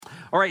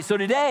All right, so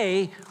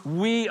today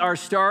we are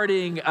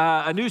starting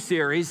a new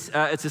series.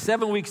 It's a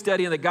 7-week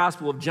study in the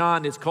Gospel of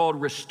John. It's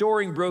called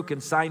Restoring Broken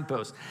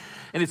Signposts.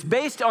 And it's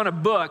based on a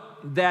book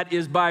that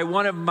is by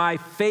one of my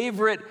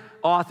favorite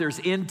authors,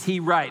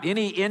 N.T. Wright.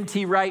 Any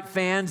N.T. Wright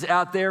fans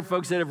out there,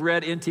 folks that have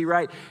read N.T.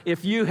 Wright?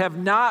 If you have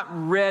not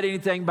read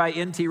anything by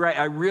N.T. Wright,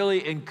 I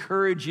really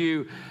encourage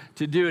you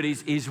to do it.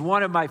 He's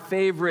one of my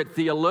favorite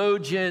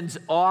theologians,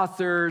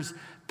 authors,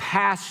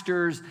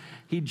 pastors.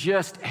 He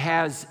just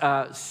has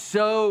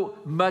so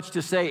much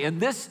to say. In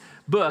this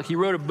book, he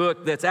wrote a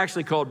book that's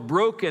actually called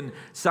Broken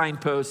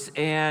Signposts,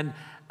 and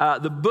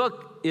the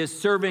book is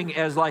serving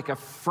as like a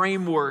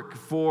framework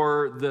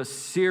for the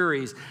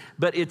series,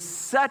 but it's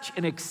such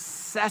an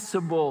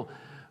accessible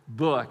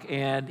book,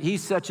 and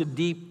he's such a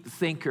deep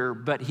thinker,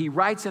 but he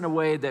writes in a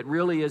way that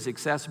really is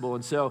accessible.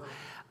 And so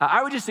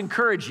I would just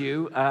encourage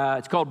you,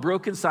 it's called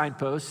Broken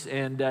Signposts,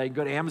 and you can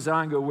go to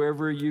Amazon, go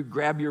wherever you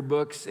grab your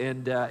books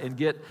and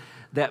get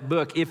that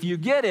book. If you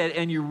get it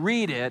and you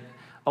read it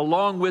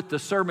along with the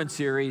sermon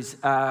series,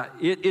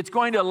 it's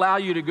going to allow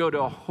you to go to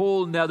a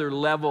whole nother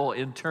level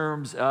in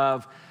terms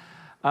of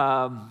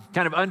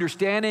kind of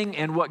understanding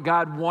and what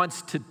God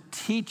wants to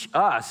teach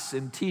us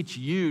and teach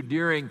you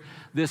during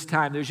this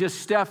time. There's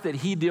just stuff that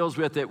he deals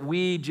with that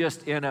we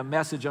just in a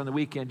message on the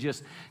weekend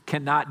just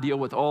cannot deal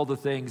with, all the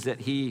things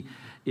that he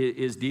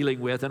is dealing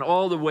with and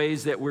all the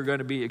ways that we're going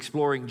to be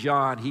exploring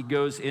John. He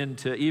goes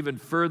into even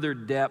further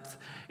depth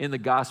in the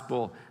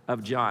Gospel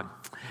of John.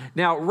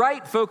 Now,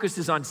 Wright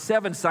focuses on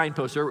 7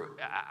 signposts, or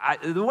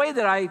the way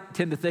that I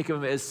tend to think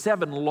of them as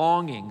 7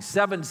 longings,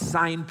 7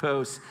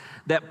 signposts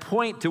that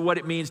point to what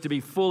it means to be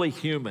fully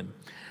human.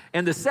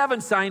 And the 7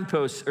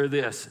 signposts are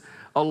this: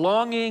 a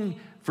longing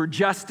for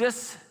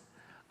justice,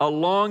 a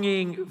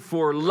longing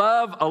for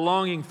love, a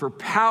longing for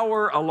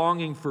power, a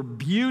longing for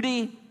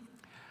beauty,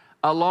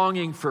 a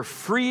longing for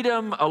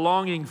freedom, a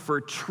longing for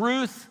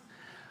truth,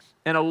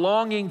 and a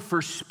longing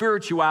for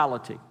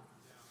spirituality.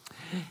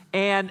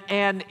 And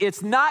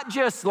it's not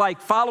just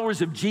like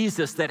followers of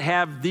Jesus that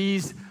have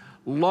these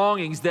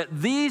longings, that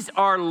these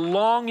are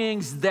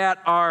longings that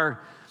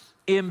are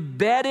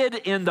embedded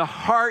in the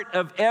heart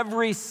of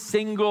every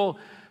single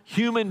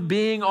human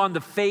being on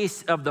the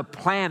face of the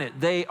planet.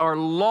 They are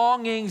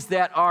longings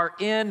that are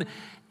in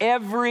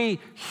every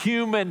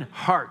human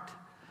heart.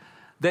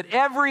 That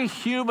every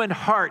human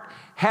heart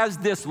has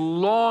this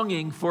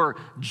longing for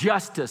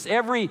justice.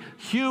 Every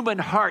human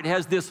heart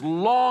has this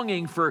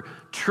longing for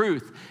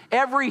truth.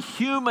 Every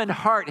human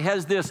heart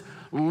has this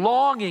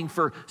longing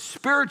for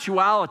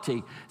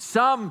spirituality,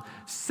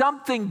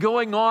 something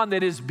going on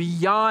that is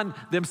beyond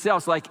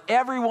themselves. Like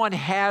everyone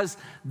has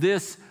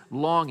this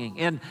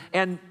longing.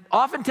 And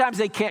oftentimes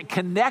they can't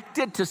connect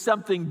it to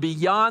something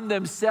beyond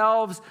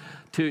themselves,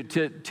 to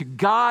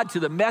God, to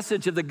the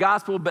message of the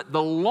gospel, but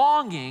the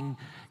longing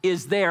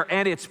is there,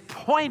 and it's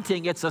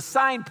a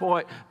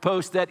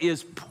signpost that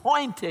is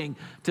pointing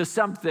to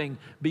something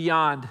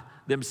beyond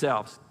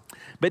themselves.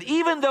 But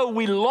even though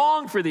we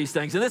long for these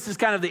things, and this is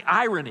kind of the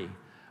irony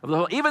of the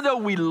whole, even though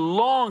we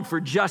long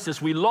for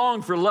justice, we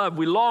long for love,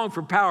 we long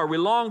for power, we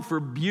long for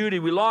beauty,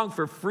 we long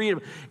for freedom,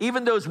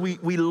 even though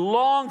we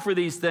long for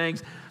these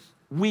things,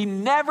 we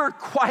never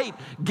quite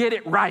get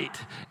it right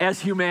as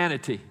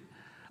humanity.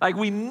 Like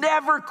we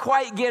never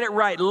quite get it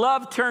right.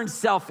 Love turns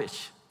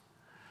selfish.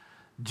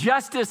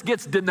 Justice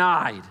gets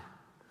denied.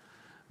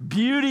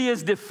 Beauty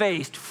is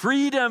defaced.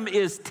 Freedom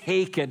is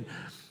taken.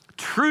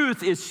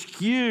 Truth is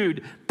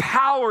skewed.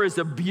 Power is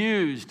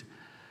abused.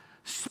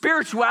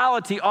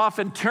 Spirituality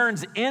often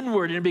turns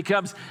inward and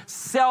becomes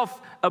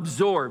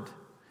self-absorbed.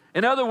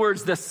 In other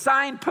words, the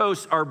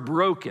signposts are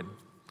broken.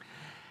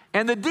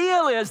 And the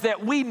deal is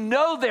that we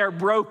know they're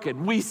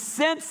broken. We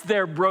sense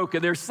they're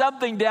broken. There's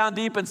something down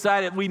deep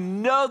inside it. We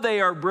know they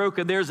are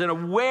broken. There's an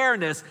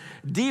awareness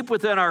deep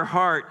within our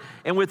heart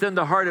and within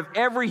the heart of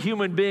every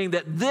human being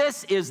that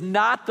this is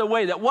not the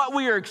way, that what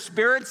we are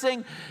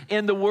experiencing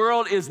in the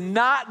world is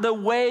not the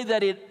way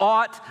that it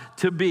ought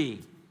to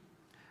be.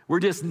 We're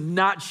just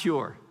not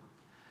sure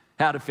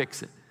how to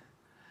fix it.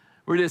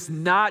 We're just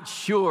not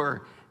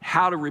sure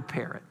how to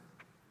repair it.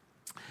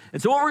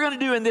 And so what we're going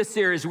to do in this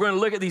series, we're going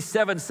to look at these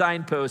 7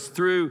 signposts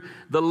through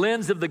the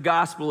lens of the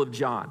Gospel of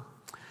John.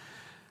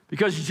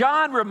 Because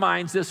John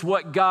reminds us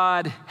what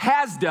God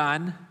has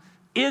done,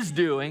 is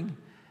doing,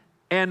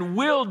 and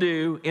will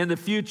do in the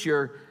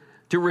future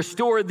to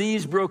restore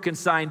these broken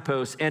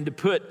signposts and to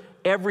put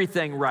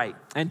everything right.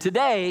 And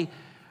today,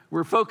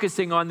 we're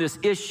focusing on this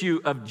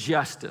issue of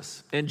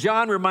justice. And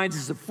John reminds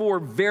us of 4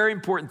 very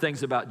important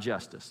things about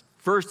justice.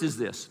 First is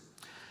this.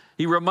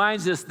 He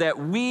reminds us that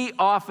we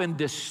often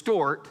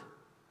distort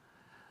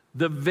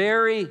the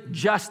very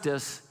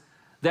justice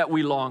that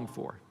we long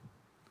for.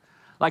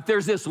 Like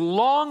there's this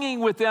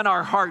longing within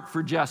our heart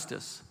for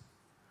justice,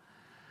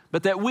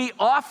 but that we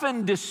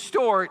often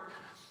distort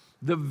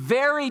the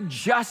very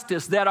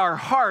justice that our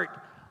heart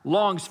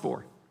longs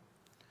for.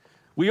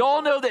 We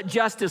all know that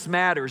justice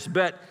matters,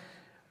 but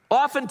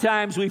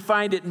Oftentimes, we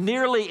find it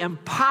nearly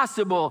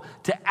impossible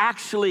to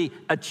actually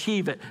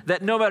achieve it.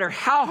 That no matter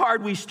how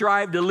hard we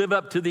strive to live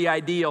up to the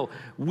ideal,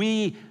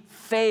 we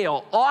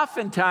fail.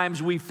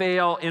 Oftentimes, we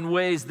fail in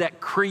ways that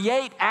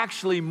create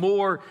actually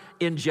more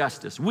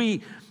injustice.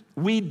 We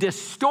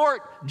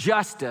distort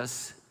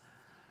justice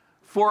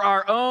for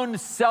our own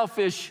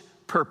selfish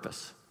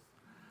purpose.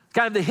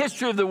 Kind of the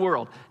history of the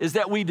world is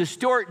that we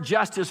distort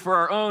justice for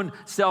our own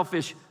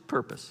selfish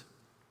purpose.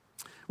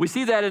 We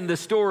see that in the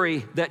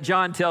story that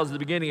John tells at the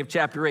beginning of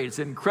chapter 8. It's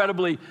an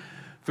incredibly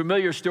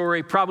familiar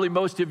story. Probably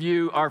most of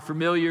you are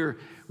familiar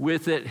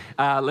with it.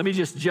 Let me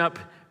just jump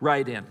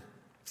right in.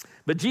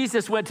 But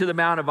Jesus went to the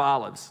Mount of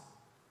Olives.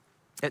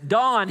 At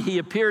dawn, he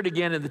appeared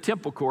again in the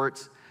temple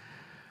courts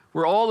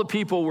where all the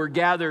people were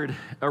gathered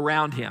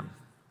around him.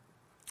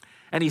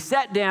 And he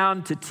sat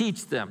down to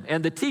teach them.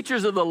 And the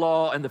teachers of the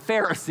law and the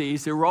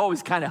Pharisees, who were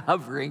always kind of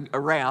hovering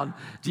around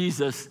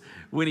Jesus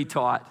when he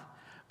taught,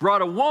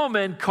 brought a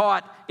woman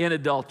caught in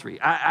adultery.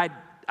 I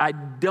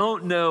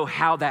don't know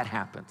how that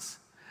happens.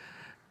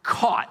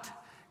 Caught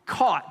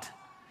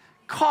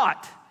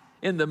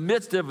in the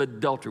midst of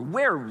adultery.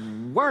 Where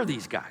were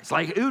these guys?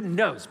 Like, who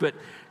knows? But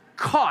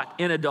caught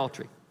in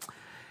adultery.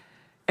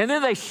 And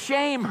then they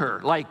shame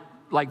her, like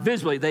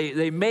visibly.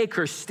 They make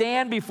her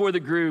stand before the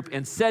group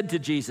and said to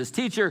Jesus,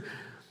 "Teacher,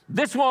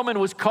 this woman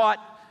was caught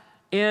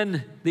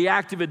in the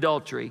act of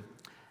adultery.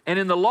 And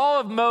in the law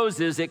of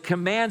Moses, it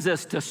commands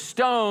us to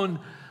stone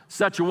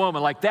such a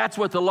woman." Like, that's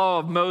what the law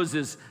of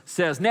Moses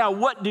says. Now,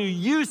 what do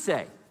you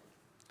say?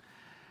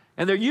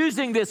 And they're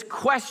using this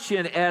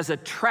question as a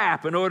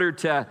trap in order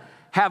to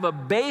have a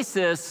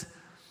basis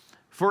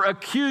for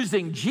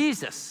accusing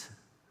Jesus.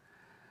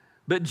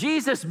 But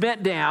Jesus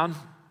bent down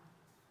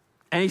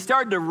and he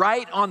started to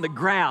write on the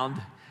ground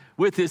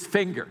with his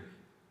finger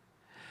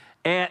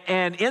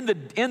and in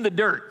the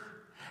dirt.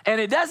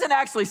 And it doesn't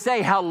actually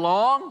say how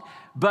long,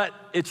 but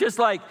it's just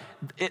like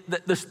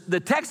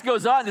the text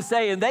goes on to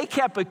say, and they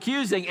kept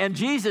accusing, and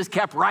Jesus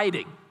kept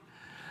writing.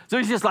 So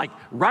he's just like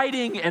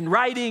writing and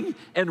writing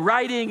and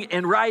writing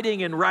and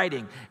writing and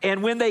writing.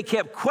 And when they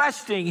kept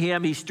questioning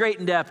him, he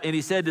straightened up and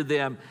he said to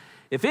them,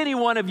 "If any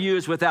one of you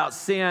is without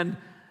sin,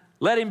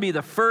 let him be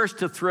the first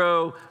to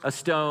throw a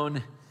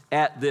stone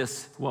at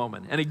this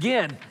woman." And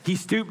again, he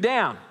stooped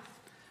down,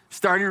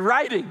 started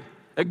writing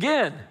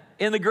again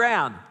in the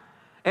ground.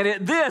 And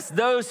at this,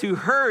 those who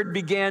heard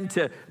began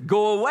to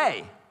go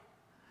away,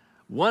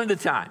 one at a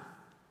time.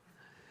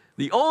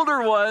 The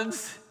older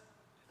ones,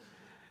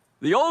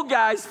 the old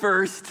guys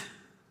first,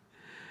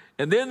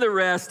 and then the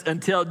rest,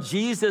 until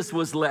Jesus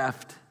was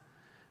left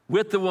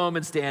with the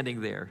woman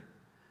standing there.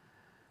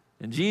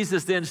 And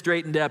Jesus then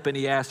straightened up and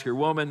he asked her,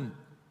 "Woman,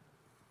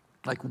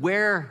 like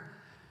where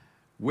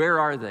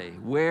are they?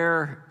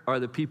 Where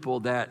are the people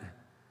that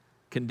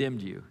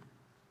condemned you?"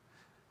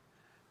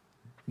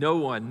 No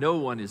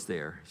one is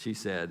there," she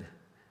said.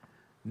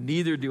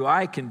 "Neither do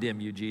I condemn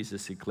you,"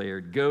 Jesus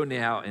declared. "Go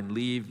now and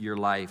leave your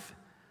life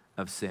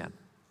of sin."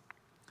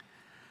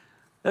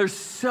 There's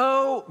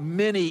so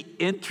many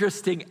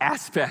interesting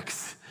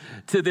aspects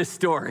to this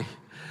story.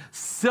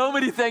 So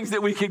many things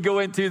that we could go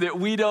into that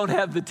we don't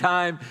have the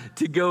time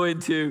to go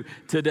into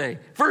today.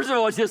 First of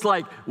all, it's just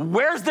like,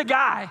 where's the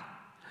guy?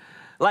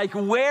 Like,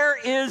 where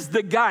is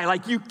the guy?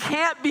 Like, you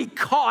can't be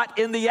caught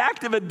in the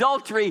act of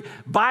adultery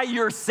by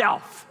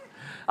yourself.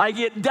 Like,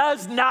 it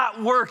does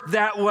not work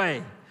that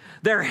way.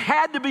 There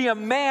had to be a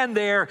man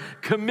there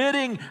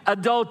committing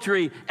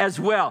adultery as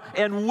well.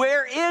 And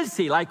where is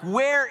he? Like,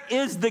 where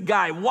is the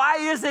guy? Why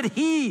isn't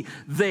he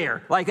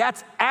there? Like,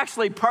 that's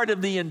actually part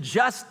of the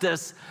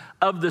injustice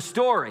of the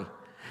story.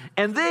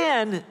 And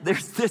then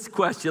there's this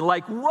question,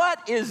 like,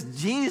 what is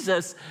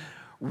Jesus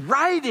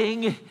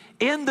writing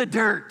in the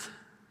dirt?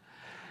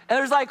 And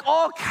there's like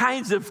all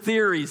kinds of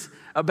theories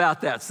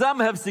about that. Some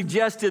have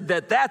suggested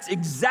that that's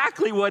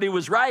exactly what he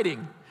was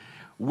writing.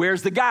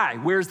 Where's the guy?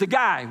 Where's the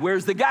guy?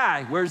 Where's the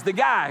guy? Where's the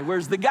guy?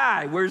 Where's the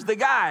guy? Where's the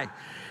guy?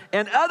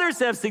 And others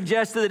have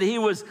suggested that he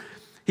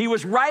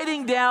was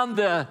writing down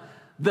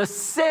the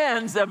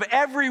sins of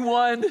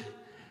everyone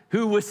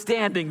who was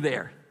standing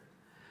there.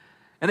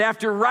 And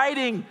after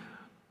writing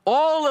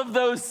all of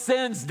those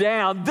sins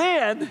down,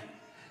 then,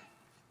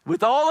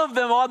 with all of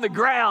them on the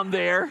ground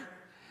there,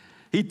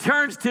 he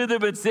turns to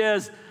them and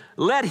says,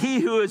 "Let he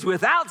who is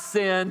without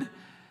sin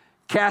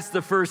cast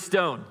the first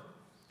stone."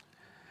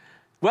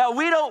 Well,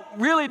 we don't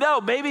really know.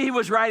 Maybe he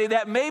was writing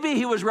that. Maybe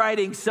he was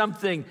writing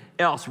something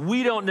else.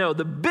 We don't know.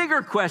 The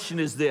bigger question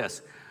is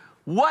this: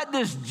 what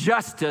does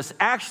justice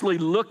actually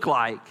look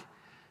like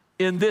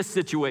in this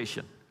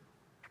situation?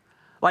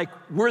 Like,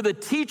 were the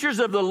teachers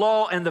of the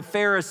law and the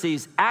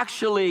Pharisees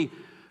actually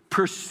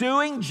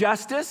pursuing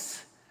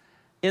justice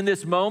in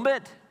this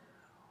moment?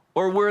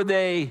 Or were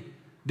they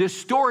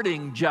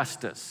distorting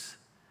justice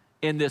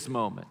in this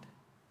moment?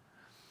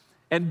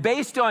 And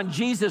based on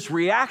Jesus'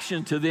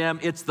 reaction to them,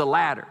 it's the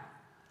latter,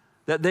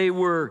 that they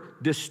were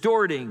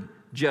distorting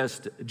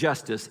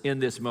justice in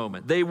this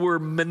moment. They were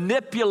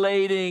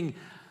manipulating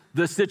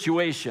the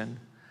situation.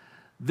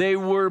 They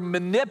were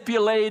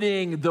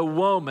manipulating the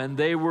woman.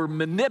 They were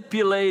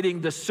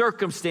manipulating the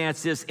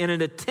circumstances in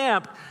an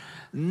attempt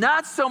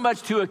not so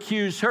much to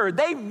accuse her.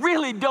 They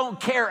really don't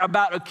care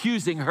about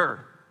accusing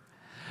her.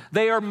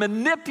 They are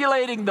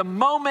manipulating the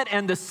moment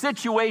and the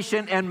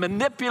situation and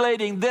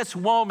manipulating this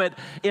moment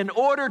in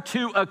order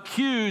to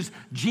accuse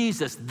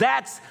Jesus.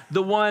 That's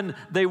the one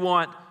they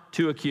want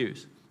to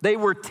accuse. They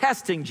were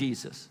testing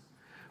Jesus.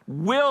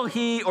 Will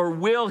he or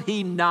will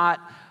he not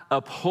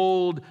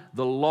uphold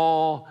the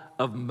law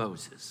of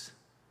Moses?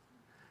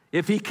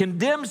 If he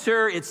condemns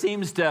her, it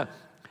seems to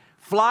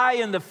fly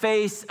in the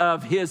face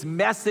of his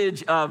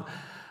message of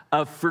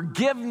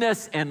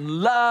forgiveness and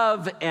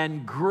love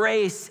and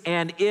grace.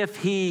 And if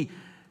he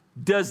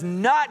does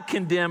not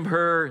condemn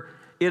her,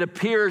 it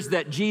appears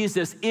that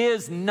Jesus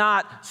is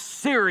not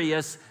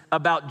serious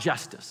about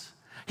justice.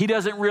 He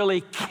doesn't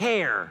really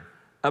care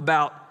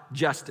about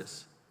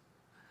justice.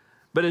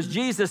 But as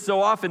Jesus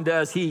so often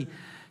does, he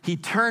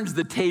turns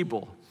the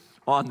table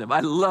on them. I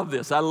love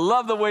this. I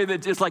love the way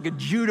that it's like a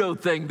judo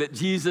thing that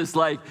Jesus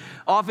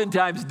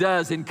oftentimes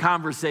does in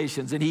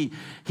conversations. And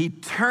he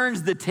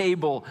turns the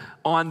table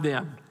on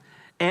them.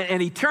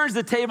 And he turns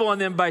the table on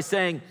them by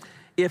saying,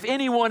 if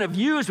any one of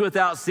you is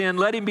without sin,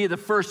 let him be the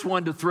first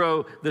one to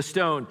throw the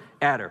stone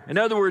at her. In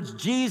other words,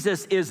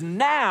 Jesus is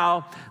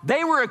now,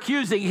 they were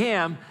accusing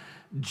him.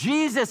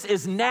 Jesus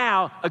is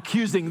now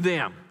accusing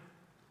them.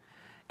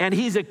 And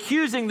he's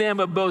accusing them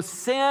of both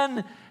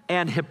sin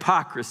and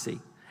hypocrisy.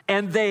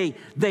 And they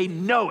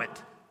know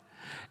it.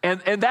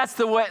 And that's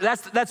the way,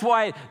 that's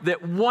why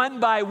that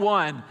one by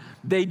one,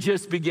 they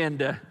just begin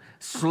to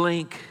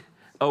slink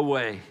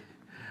away.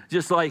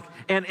 Just like,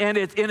 and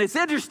it's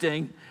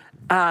interesting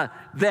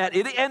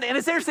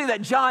it's interesting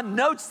that John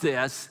notes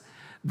this,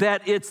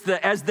 that it's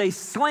as they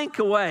slink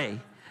away,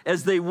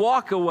 as they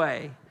walk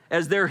away,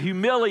 as they're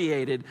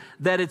humiliated,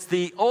 that it's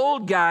the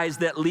old guys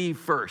that leave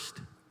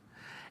first.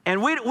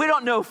 And we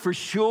don't know for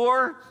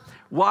sure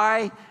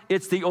why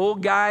it's the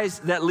old guys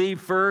that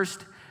leave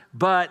first,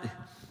 but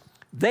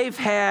they've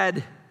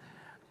had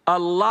a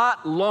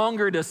lot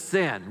longer to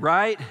sin,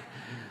 right?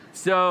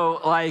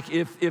 So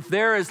if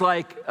there is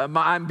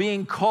I'm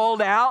being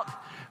called out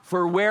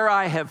for where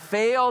I have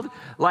failed,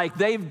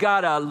 they've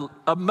got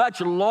a much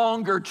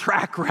longer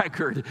track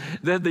record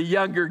than the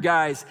younger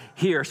guys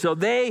here. So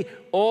they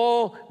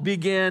all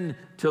begin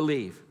to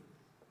leave.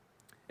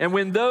 And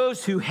when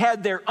those who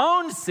had their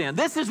own sin,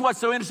 this is what's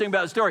so interesting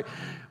about the story,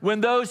 when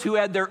those who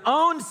had their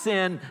own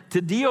sin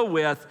to deal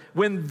with,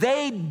 when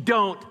they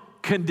don't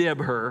condemn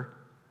her,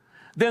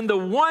 then the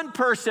one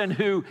person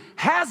who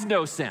has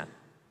no sin,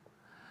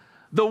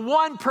 the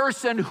one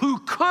person who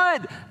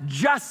could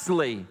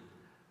justly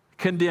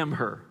condemn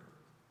her,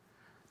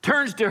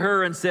 turns to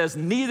her and says,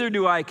 neither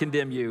do I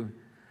condemn you.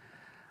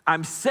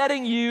 I'm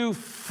setting you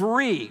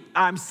free.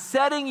 I'm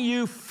setting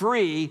you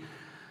free.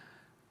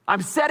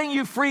 I'm setting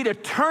you free to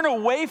turn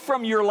away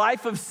from your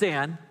life of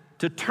sin,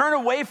 to turn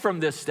away from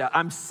this stuff.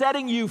 I'm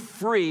setting you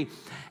free,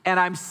 and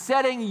I'm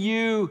setting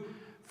you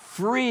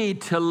free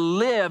to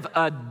live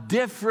a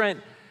different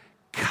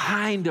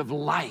kind of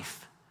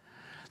life.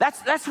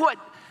 That's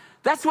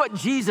what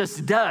Jesus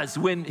does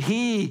when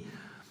he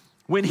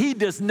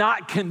does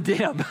not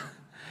condemn,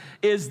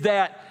 is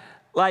that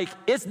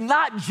it's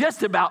not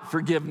just about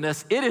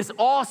forgiveness, it is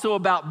also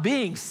about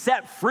being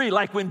set free.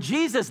 Like when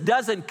Jesus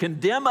doesn't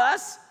condemn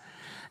us,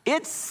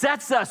 it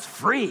sets us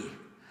free.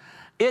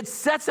 It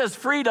sets us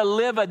free to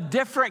live a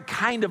different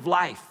kind of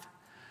life,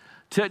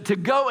 to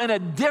go in a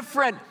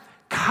different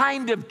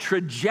kind of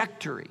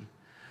trajectory,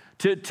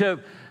 to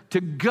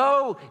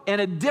go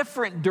in a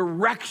different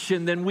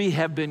direction than we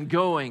have been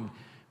going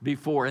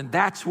before. And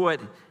that's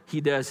what he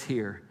does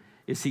here,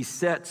 is he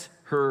sets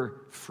her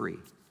free.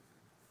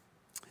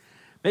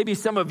 Maybe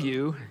some of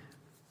you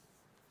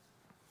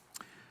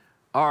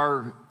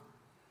are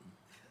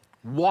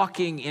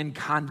walking in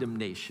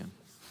condemnation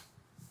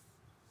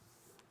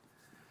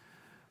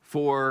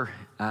for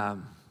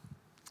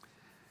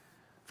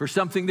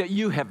something that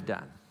you have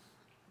done,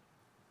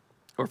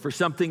 or for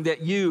something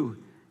that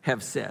you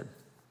have said.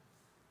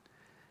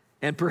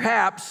 And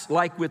perhaps,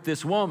 like with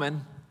this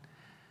woman,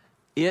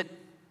 it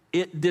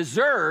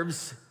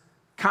deserves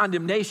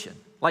condemnation.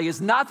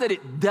 It's not that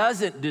it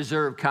doesn't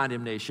deserve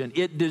condemnation.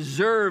 It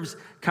deserves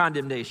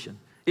condemnation.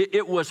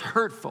 It was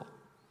hurtful.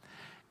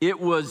 It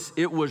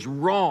was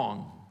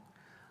wrong.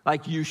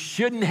 You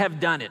shouldn't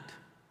have done it.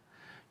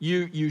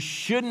 You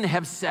shouldn't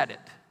have said it.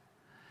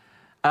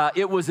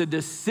 It was a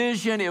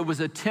decision. It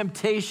was a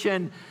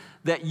temptation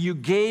that you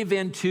gave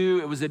into.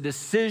 It was a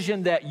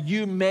decision that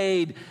you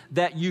made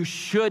that you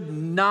should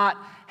not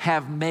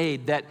have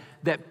made.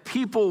 That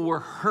people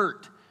were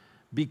hurt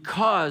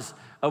because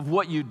of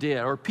what you did,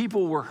 or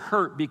people were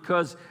hurt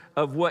because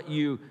of what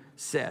you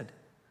said.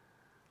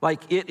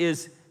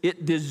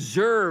 It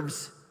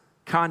deserves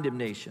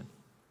condemnation.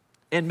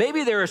 And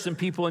maybe there are some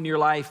people in your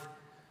life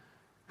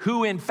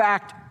who in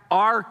fact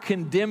are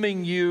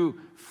condemning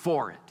you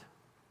for it.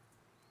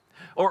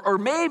 Or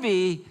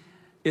maybe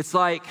it's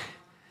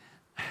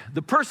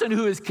the person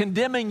who is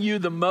condemning you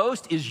the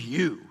most is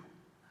you.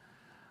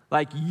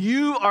 Like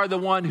you are the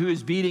one who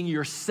is beating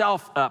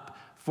yourself up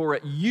for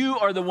it. You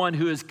are the one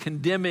who is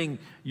condemning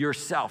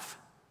yourself.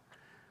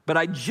 But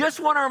I just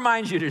want to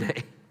remind you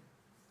today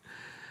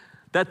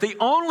that the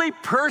only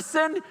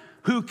person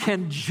who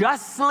can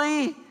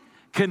justly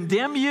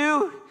condemn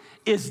you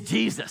is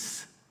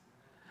Jesus.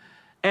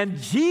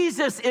 And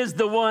Jesus is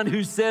the one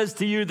who says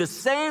to you the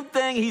same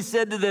thing he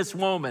said to this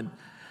woman.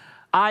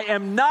 I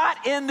am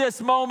not in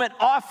this moment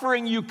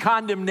offering you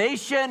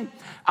condemnation.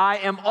 I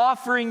am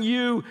offering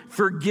you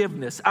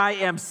forgiveness. I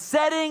am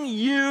setting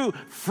you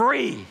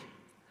free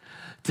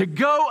to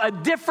go a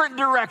different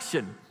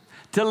direction,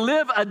 to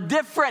live a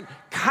different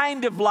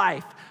kind of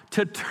life,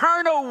 to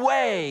turn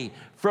away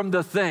from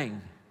the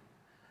thing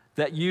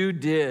that you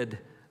did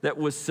that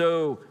was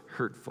so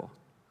hurtful.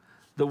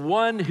 The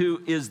one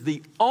who is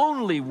the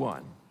only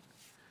one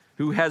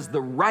who has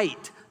the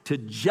right to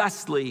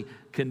justly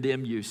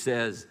condemn you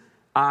says,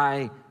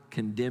 I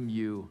condemn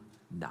you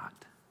not.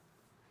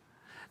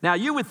 Now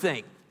you would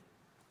think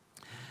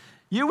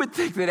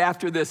that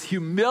after this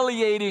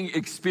humiliating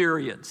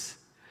experience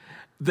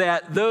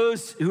that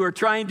those who are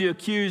trying to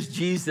accuse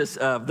Jesus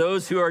of,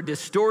 those who are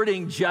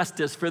distorting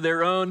justice for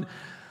their own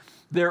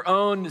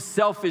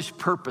selfish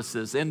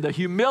purposes, and the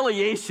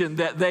humiliation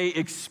that they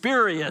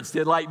experienced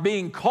in like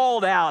being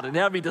called out and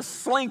having to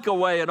slink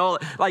away and all,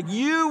 like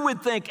you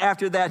would think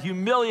after that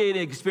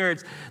humiliating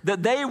experience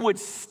that they would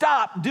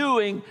stop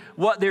doing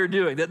what they're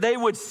doing, that they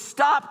would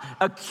stop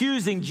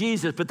accusing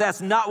Jesus, but that's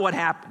not what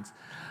happens.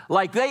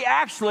 Like they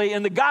actually,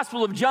 in the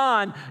Gospel of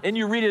John, and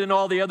you read it in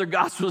all the other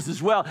Gospels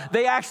as well,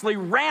 they actually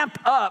ramp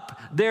up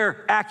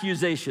their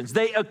accusations.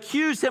 They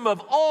accuse him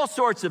of all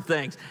sorts of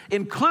things,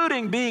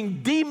 including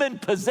being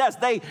demon-possessed.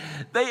 They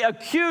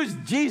accuse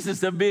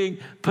Jesus of being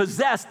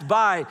possessed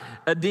by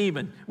a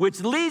demon,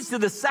 which leads to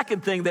the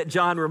second thing that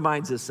John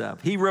reminds us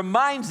of. He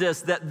reminds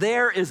us that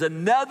there is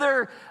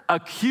another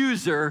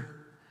accuser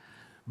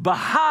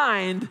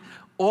behind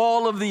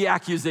all of the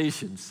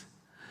accusations.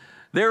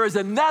 There is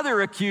another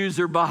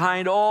accuser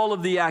behind all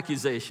of the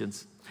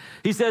accusations.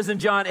 He says in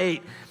John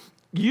 8,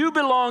 you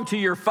belong to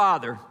your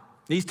father.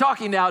 He's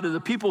talking now to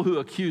the people who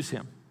accuse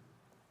him.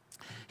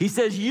 He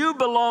says, you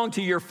belong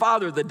to your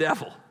father, the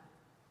devil,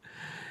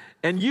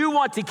 and you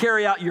want to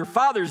carry out your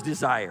father's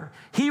desire.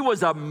 He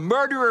was a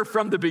murderer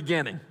from the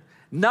beginning,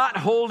 not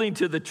holding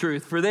to the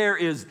truth, for there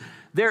is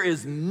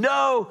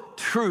no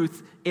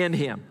truth in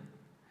him.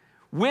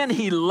 When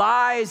he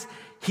lies,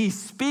 he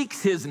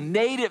speaks his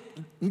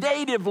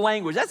native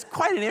language. That's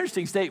quite an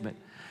interesting statement.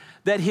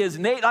 That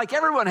like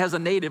everyone has a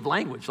native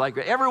language. Like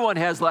everyone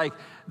has like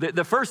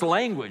the first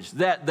language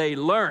that they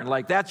learn.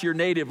 Like that's your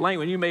native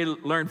language. You may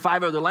learn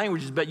 5 other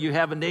languages, but you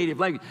have a native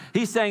language.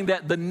 He's saying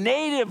that the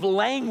native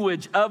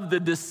language of the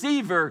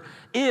deceiver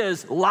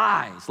is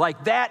lies.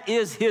 Like that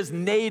is his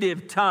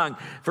native tongue,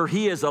 for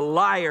he is a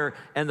liar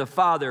and the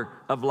father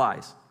of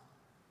lies.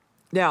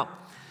 Now,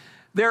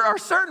 there are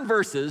certain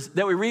verses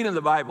that we read in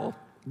the Bible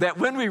that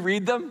when we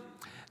read them,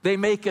 they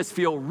make us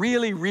feel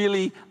really,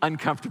 really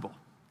uncomfortable.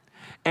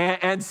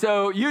 And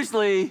so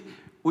usually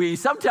we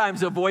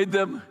sometimes avoid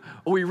them,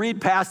 or we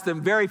read past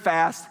them very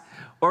fast,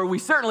 or we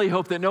certainly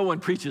hope that no one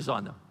preaches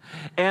on them.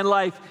 And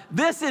like,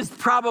 this is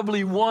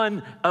probably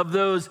one of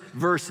those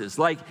verses.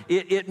 Like,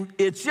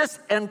 it's just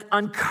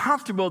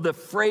uncomfortable, the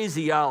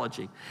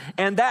phraseology.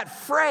 And that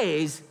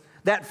phrase,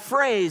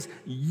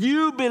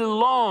 you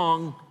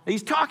belong,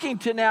 he's talking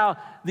to now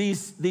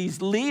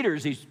these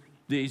leaders,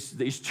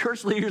 these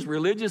church leaders,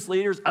 religious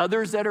leaders,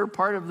 others that are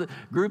part of the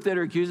group that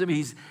are accusing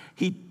him.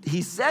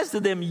 He says to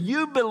them,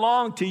 you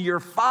belong to your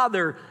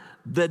father,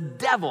 the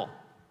devil.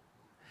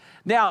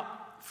 Now,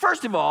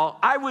 first of all,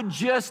 I would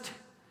just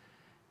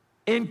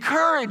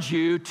encourage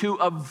you to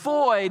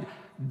avoid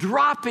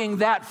dropping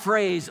that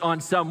phrase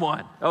on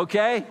someone,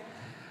 okay?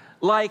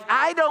 Like,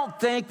 I don't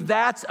think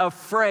that's a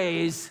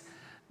phrase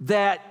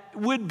that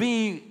would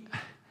be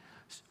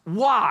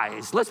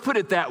wise. Let's put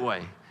it that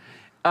way.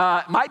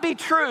 Might be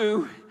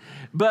true,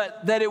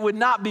 but that it would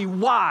not be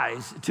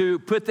wise to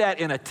put that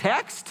in a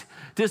text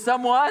to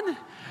someone,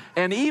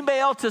 an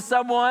email to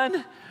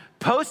someone,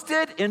 post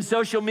it in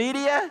social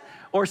media,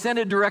 or send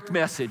a direct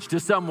message to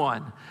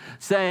someone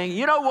saying,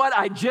 you know what,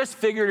 I just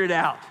figured it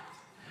out.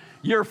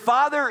 Your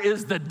father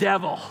is the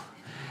devil,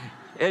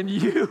 and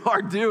you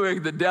are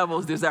doing the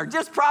devil's desire.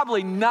 Just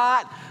probably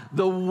not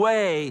the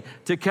way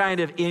to kind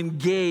of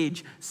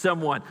engage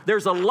someone.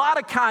 There's a lot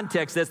of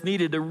context that's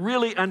needed to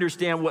really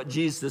understand what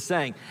Jesus is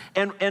saying.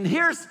 And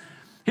here's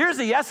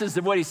the essence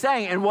of what he's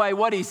saying, and why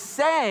what he's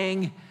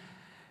saying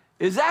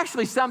is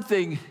actually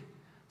something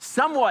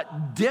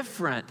somewhat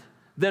different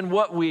than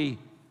what we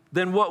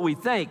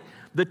think.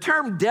 The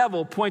term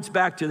devil points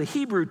back to the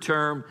Hebrew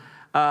term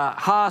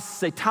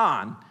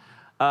ha-satan,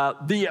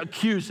 the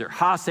accuser.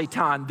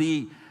 Ha-satan,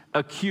 the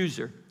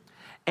accuser.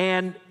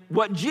 And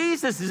what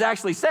Jesus is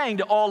actually saying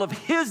to all of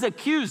his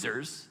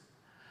accusers,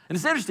 and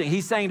it's interesting,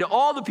 he's saying to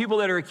all the people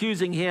that are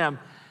accusing him,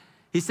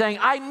 he's saying,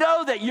 I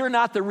know that you're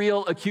not the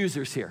real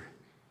accusers here.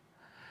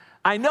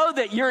 I know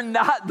that you're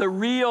not the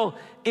real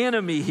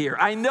enemy here.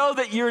 I know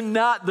that you're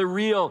not the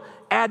real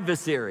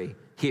adversary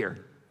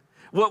here.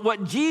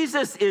 What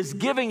Jesus is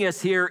giving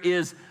us here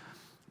is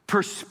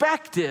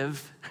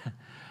perspective,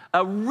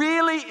 a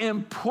really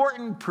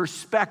important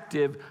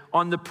perspective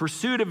on the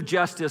pursuit of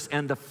justice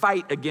and the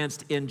fight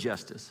against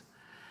injustice.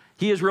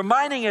 He is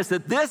reminding us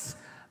that this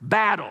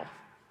battle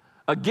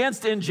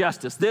against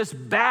injustice, this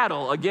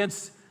battle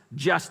against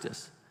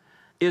justice,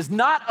 is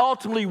not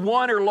ultimately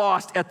won or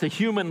lost at the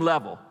human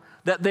level,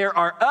 that there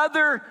are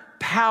other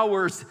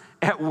powers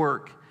at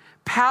work,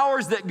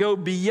 powers that go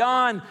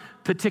beyond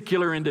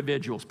particular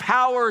individuals,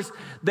 powers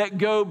that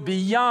go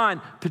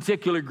beyond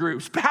particular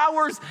groups,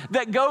 powers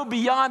that go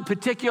beyond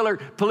particular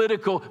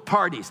political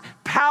parties,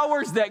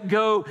 powers that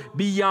go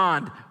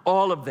beyond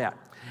all of that.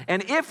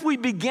 And if we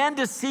begin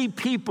to see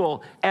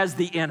people as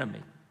the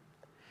enemy,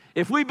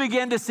 if we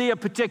begin to see a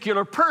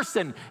particular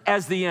person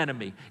as the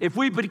enemy, if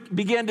we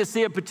begin to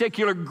see a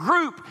particular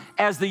group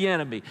as the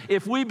enemy,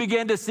 if we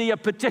begin to see a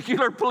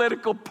particular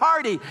political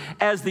party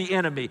as the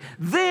enemy,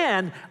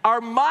 then our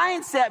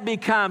mindset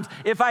becomes,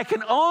 if I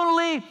can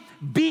only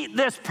beat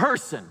this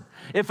person,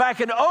 if I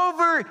can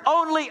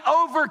only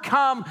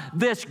overcome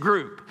this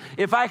group,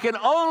 if I can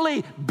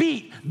only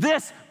beat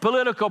this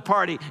political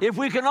party, if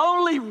we can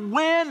only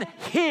win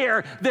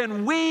here,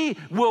 then we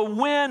will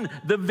win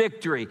the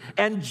victory.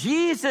 And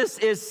Jesus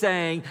is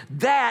saying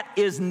that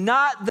is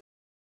not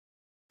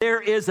there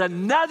is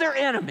another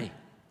enemy,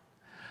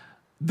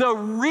 the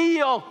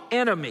real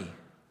enemy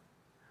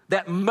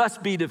that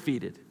must be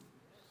defeated.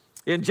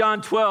 In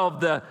John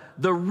 12,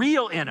 the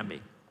real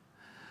enemy,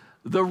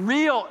 the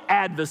real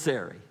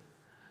adversary,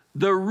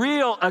 the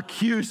real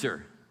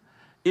accuser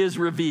is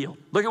revealed.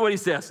 Look at what he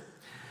says.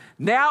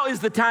 Now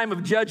is the time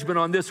of judgment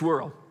on this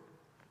world.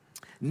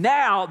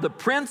 Now the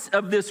prince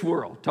of this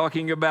world,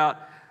 talking about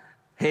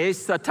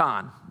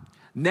Satan,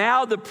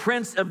 now the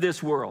prince of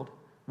this world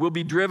will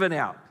be driven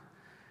out.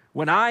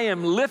 When I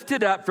am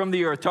lifted up from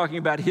the earth, talking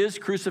about his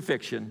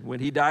crucifixion, when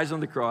he dies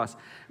on the cross,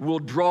 will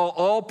draw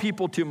all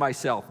people to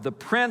myself. The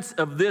prince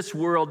of this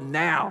world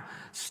now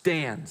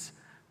stands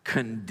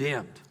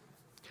condemned.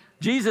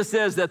 Jesus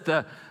says that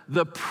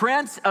the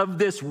prince of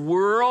this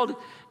world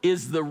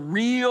is the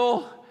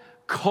real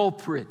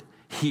culprit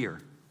here.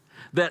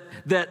 That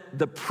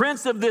the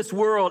prince of this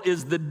world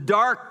is the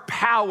dark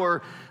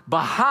power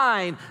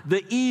behind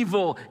the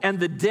evil and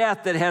the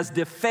death that has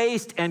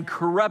defaced and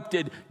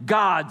corrupted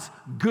God's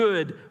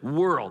good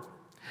world.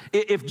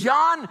 If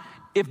John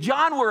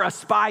were a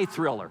spy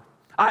thriller,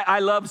 I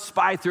love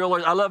spy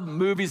thrillers. I love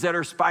movies that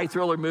are spy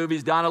thriller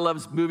movies. Donna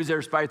loves movies that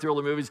are spy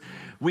thriller movies.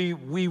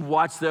 We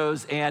watch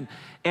those. And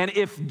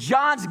if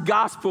John's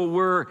gospel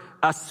were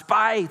a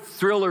spy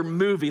thriller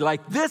movie,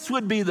 like this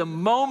would be the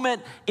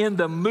moment in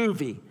the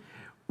movie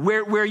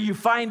where you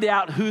find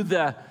out who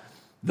the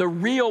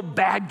real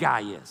bad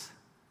guy is.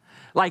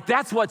 Like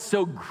that's what's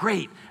so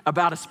great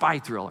about a spy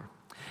thriller,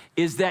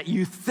 is that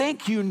you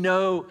think you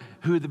know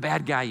who the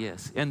bad guy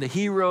is. And the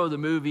hero of the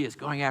movie is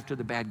going after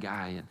the bad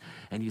guy.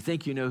 And you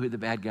think you know who the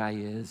bad guy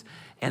is.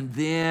 And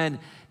then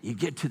you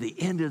get to the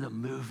end of the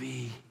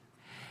movie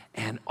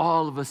and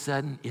all of a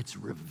sudden it's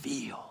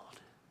revealed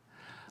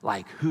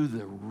like who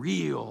the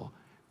real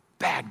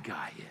bad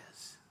guy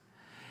is.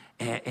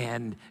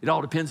 And it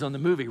all depends on the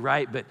movie,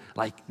 right? But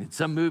like in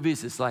some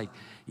movies, it's like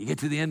you get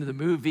to the end of the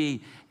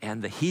movie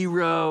and the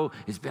hero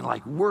has been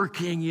like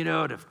working,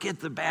 to get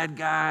the bad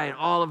guy and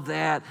all of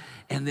that.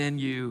 And then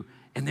you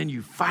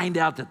find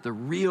out that the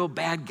real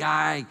bad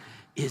guy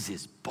is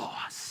his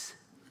boss.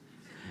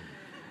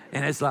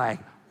 And it's like,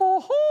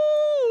 and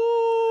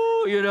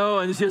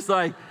it's just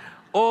like,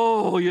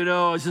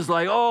 it's just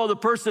like, the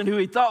person who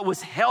he thought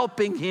was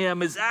helping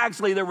him is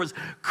actually, there was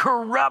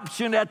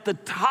corruption at the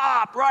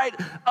top, right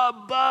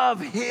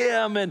above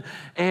him.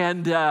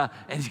 And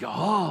you go,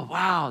 oh,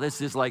 wow,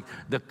 this is like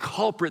the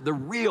culprit, the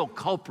real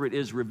culprit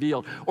is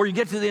revealed. Or you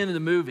get to the end of the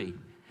movie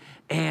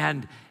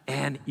and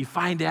you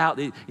find out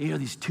that,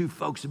 these two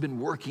folks have been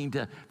working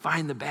to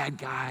find the bad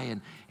guy.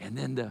 And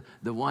then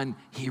the one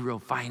hero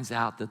finds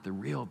out that the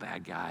real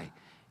bad guy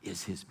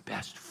is his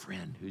best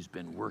friend who's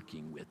been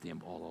working with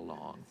him all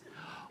along.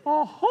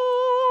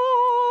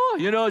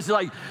 It's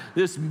like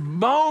this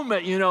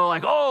moment,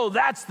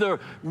 that's the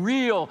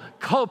real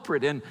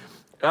culprit. And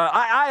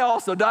I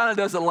also, Donna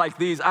doesn't like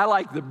these. I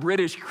like the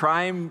British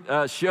crime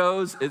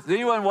shows. Does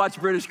anyone watch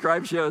British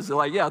crime shows? They're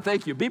like, yeah,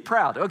 thank you. Be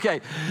proud.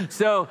 Okay.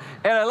 So,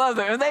 and I love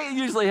that. And they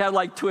usually have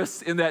like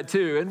twists in that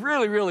too, and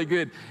really, really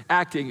good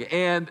acting.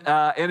 And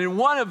in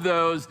one of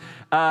those,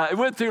 it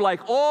went through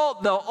like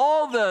all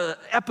the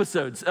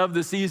episodes of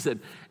the season.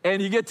 And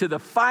you get to the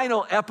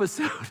final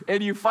episode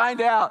and you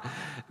find out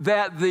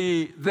that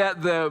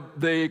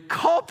the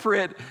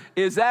culprit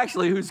is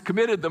actually, who's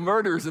committed the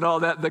murders and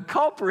all that, the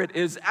culprit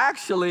is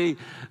actually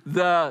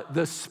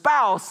the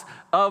spouse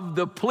of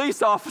the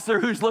police officer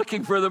who's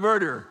looking for the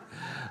murderer.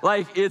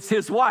 Like it's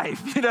his wife,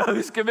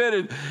 who's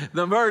committed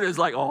the murder. It's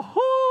like,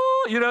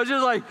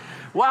 just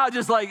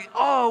like,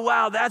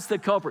 wow, that's the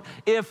culprit.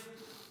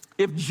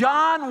 If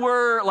John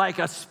were like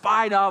a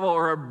spy novel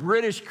or a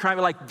British crime,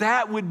 like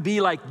that would be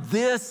like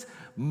this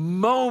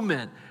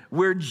moment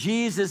where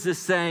Jesus is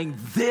saying,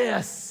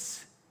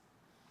 this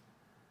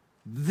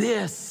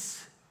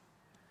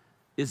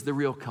is the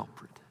real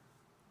culprit.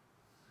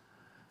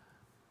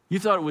 You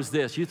thought it was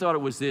this. You thought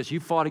it was this. You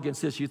fought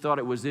against this. You thought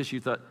it was this. You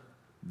thought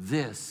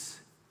this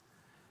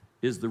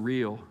is the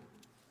real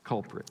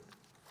culprit.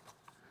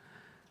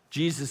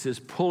 Jesus is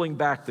pulling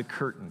back the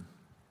curtain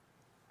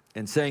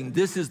and saying,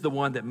 this is the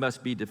one that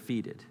must be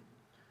defeated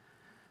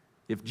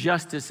if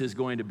justice is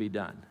going to be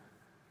done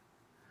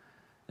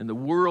and the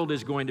world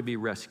is going to be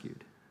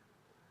rescued.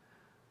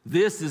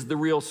 This is the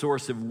real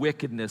source of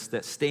wickedness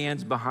that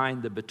stands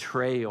behind the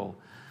betrayal.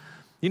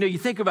 You know, you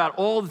think about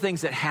all the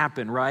things that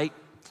happen, right?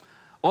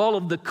 All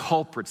of the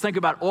culprits. Think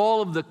about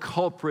all of the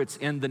culprits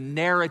in the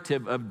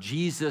narrative of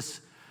Jesus'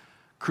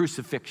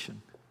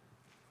 crucifixion.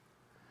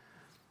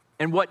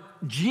 And what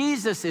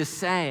Jesus is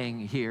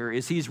saying here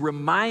is he's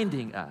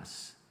reminding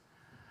us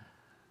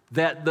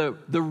that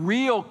the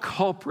real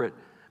culprit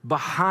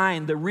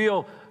behind, the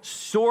real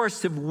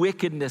source of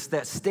wickedness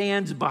that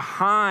stands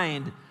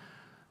behind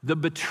the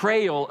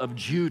betrayal of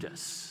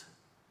Judas,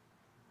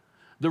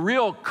 the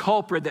real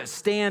culprit that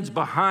stands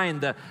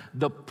behind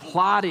the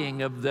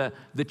plotting of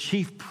the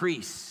chief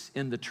priests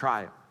in the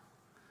trial,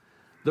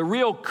 the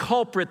real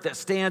culprit that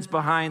stands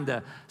behind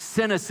the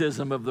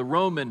cynicism of the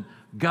Roman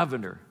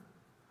governor,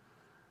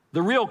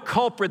 the real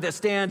culprit that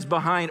stands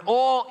behind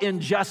all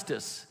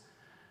injustice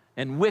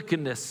and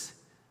wickedness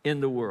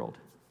in the world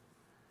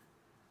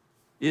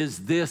is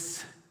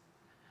this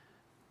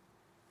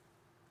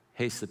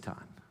Satan.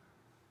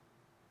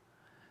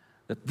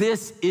 That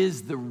this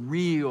is the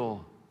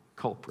real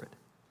culprit.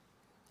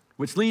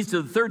 Which leads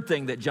to the third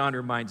thing that John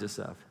reminds us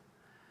of.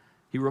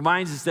 He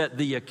reminds us that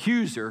the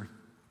accuser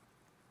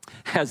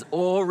has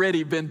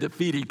already been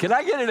defeated. Can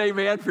I get an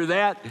amen for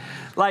that?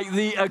 Like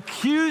the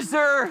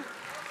accuser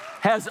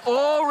has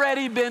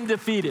already been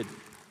defeated.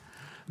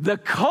 The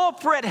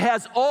culprit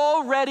has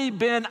already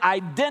been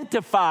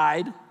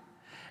identified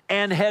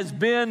and has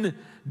been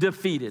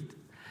defeated.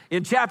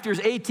 In chapters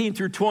 18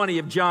 through 20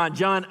 of John,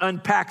 John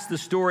unpacks the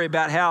story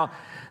about how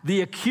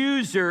the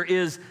accuser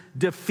is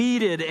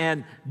defeated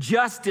and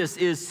justice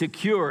is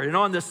secured. And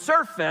on the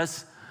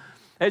surface,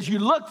 as you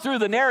look through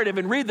the narrative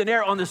and read the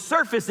narrative, on the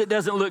surface it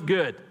doesn't look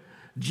good.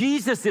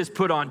 Jesus is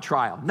put on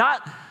trial.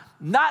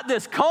 Not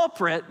this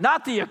culprit,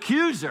 not the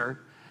accuser.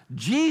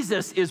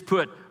 Jesus is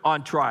put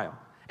on trial.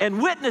 And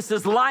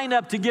witnesses line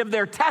up to give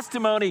their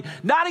testimony,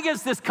 not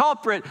against this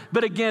culprit,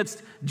 but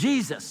against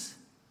Jesus.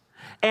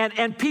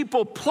 And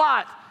people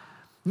plot,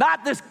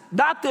 not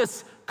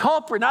this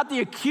culprit, not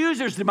the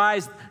accuser's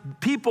demise,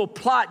 people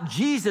plot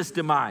Jesus'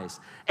 demise.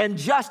 And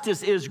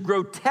justice is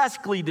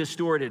grotesquely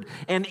distorted.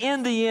 And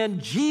in the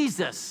end,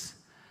 Jesus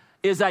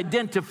is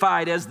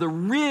identified as the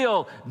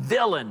real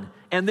villain.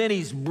 And then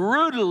he's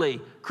brutally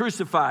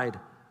crucified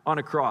on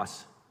a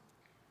cross.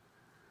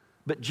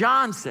 But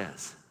John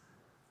says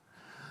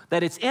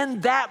that it's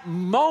in that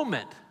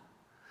moment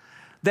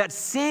that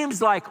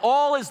seems like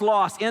all is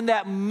lost, in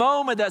that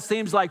moment that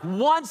seems like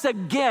once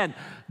again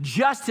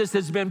justice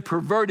has been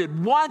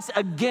perverted, once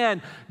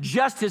again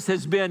justice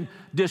has been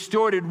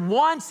distorted,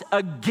 once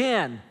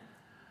again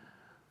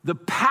the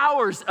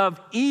powers of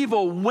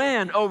evil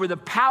win over the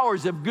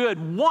powers of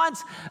good.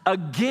 Once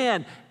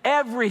again,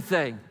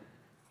 everything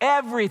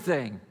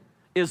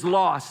is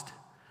lost.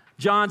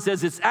 John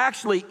says it's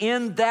actually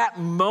in that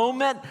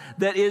moment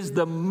that is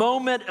the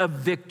moment of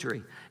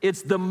victory.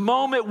 It's the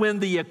moment when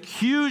the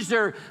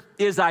accuser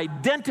is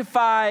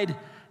identified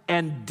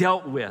and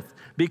dealt with,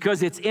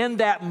 because it's in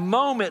that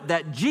moment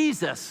that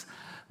Jesus,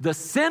 the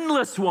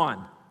sinless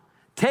one,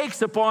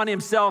 takes upon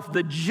himself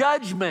the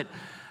judgment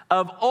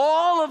of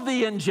all of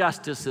the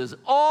injustices,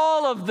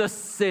 all of the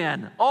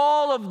sin,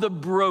 all of the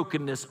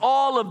brokenness,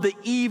 all of the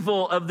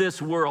evil of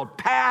this world,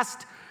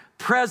 past,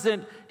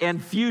 present,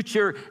 and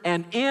future.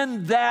 And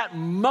in that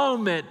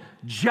moment,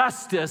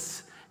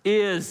 justice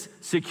is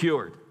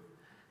secured.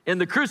 In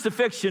the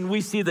crucifixion,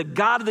 we see the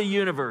God of the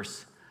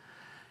universe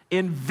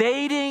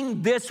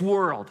invading this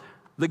world.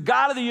 The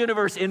God of the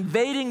universe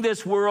invading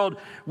this world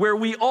where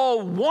we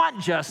all want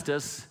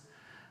justice,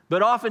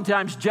 but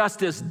oftentimes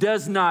justice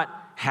does not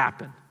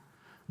happen.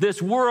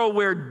 This world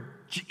where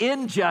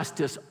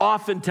injustice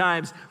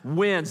oftentimes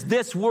wins.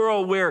 This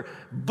world where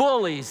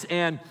bullies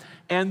and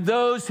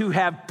those who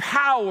have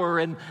power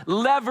and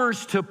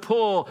levers to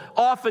pull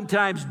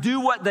oftentimes do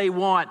what they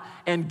want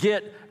and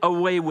get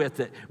away with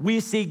it. We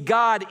see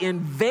God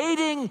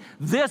invading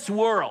this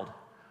world.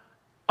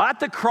 At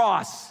the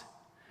cross,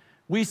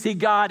 we see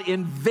God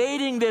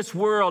invading this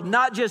world,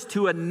 not just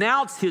to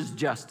announce his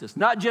justice,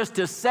 not just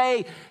to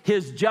say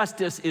his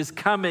justice is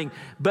coming,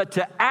 but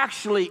to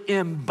actually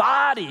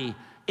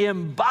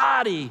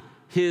embody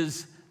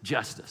his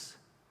justice.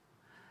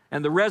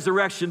 And the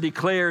resurrection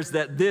declares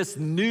that this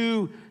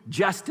new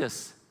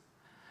justice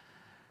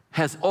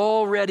has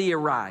already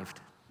arrived.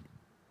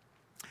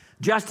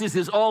 Justice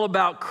is all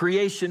about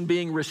creation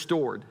being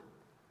restored.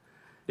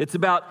 It's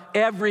about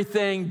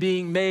everything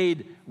being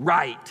made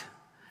right.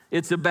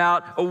 It's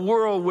about a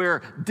world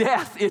where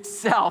death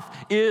itself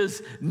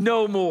is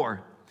no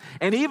more.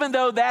 And even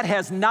though that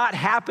has not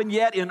happened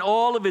yet in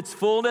all of its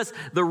fullness,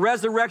 the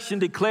resurrection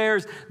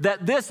declares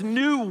that this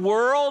new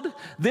world,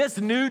 this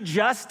new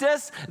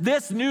justice,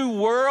 this new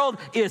world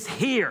is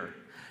here.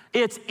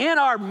 It's in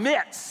our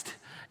midst.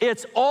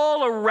 It's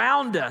all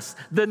around us.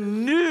 The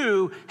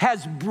new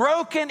has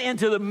broken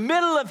into the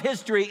middle of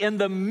history in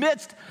the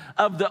midst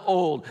of the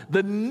old.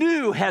 The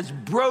new has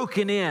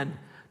broken in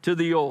to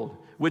the old,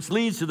 which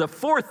leads to the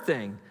fourth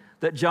thing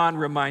that John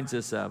reminds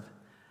us of.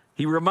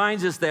 He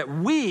reminds us that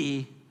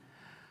we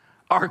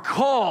are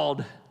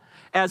called,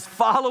 as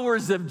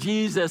followers of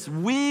Jesus,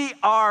 we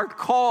are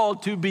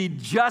called to be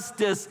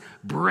justice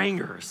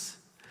bringers.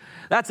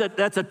 That's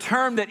a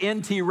term that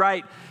N.T.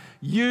 Wright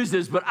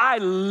uses, but I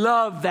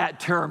love that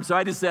term. So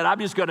I just said, I'm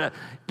just going to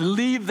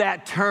leave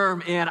that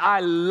term in.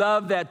 I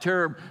love that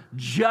term,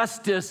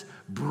 justice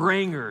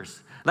bringers.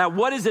 Now,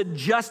 what is a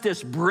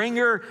justice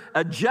bringer?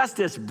 A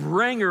justice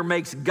bringer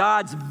makes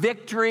God's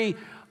victory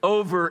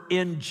over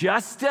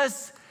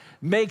injustice,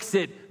 makes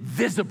it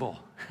visible,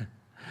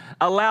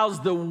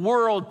 allows the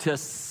world to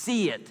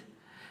see it.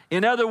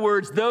 In other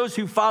words, those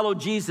who follow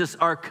Jesus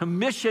are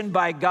commissioned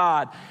by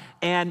God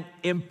and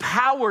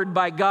empowered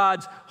by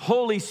God's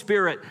Holy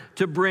Spirit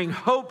to bring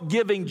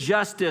hope-giving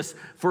justice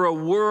for a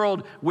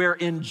world where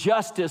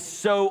injustice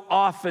so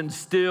often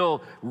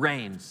still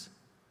reigns.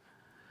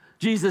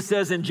 Jesus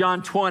says in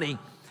John 20,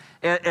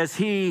 as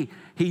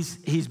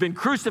he's been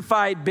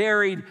crucified,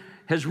 buried,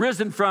 has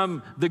risen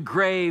from the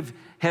grave,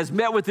 has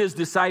met with his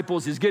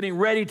disciples, is getting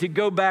ready to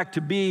go back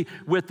to be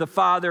with the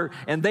Father,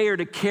 and they are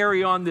to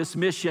carry on this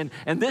mission.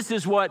 And this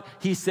is what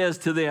he says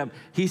to them.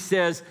 He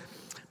says,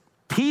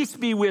 "Peace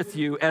be with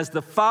you, as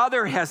the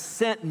Father has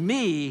sent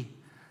me,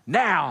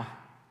 now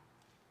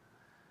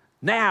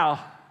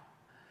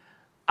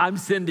I'm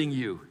sending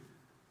you."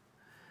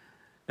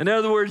 In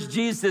other words,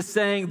 Jesus is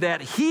saying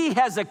that he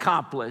has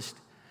accomplished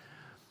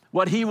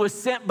what he was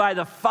sent by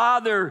the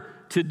Father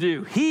to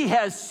do. He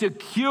has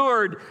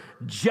secured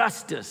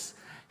justice.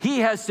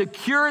 He has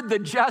secured the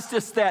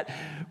justice that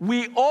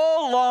we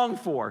all long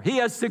for. He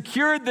has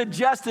secured the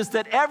justice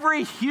that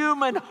every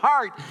human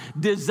heart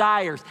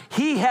desires.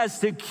 He has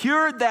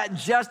secured that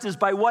justice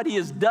by what he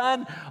has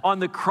done on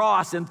the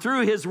cross and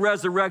through his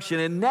resurrection.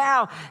 And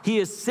now he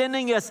is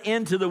sending us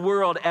into the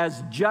world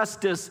as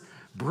justice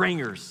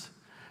bringers.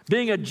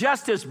 Being a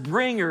justice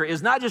bringer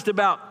is not just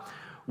about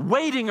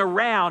waiting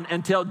around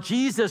until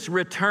Jesus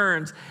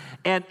returns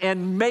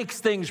and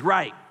makes things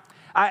right.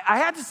 I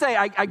have to say,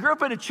 I grew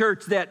up in a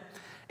church that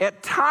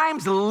at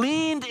times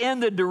leaned in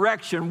the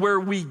direction where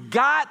we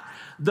got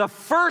the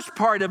first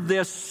part of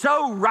this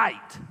so right.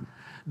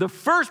 The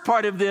first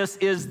part of this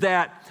is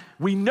that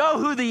we know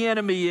who the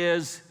enemy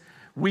is.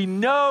 We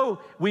know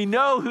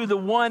who the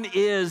one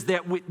is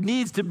that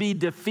needs to be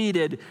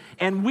defeated.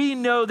 And we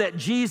know that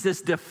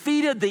Jesus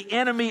defeated the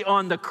enemy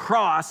on the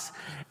cross.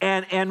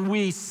 And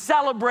we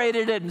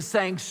celebrated it and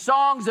sang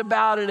songs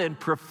about it and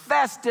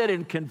professed it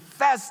and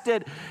confessed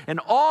it and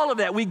all of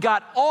that. We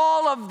got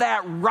all of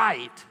that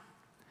right.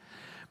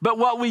 But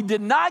what we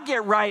did not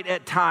get right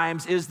at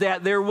times is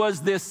that there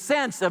was this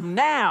sense of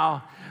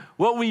now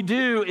what we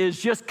do is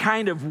just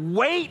kind of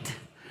wait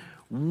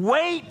for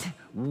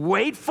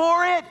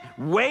it.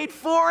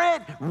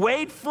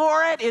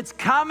 It's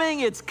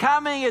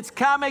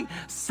coming.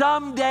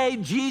 Someday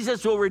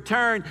Jesus will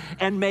return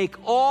and make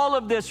all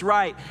of this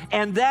right.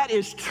 And that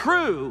is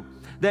true,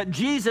 that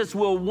Jesus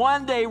will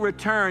one day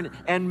return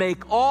and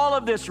make all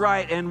of this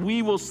right, and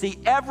we will see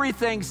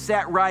everything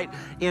set right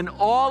in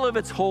all of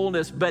its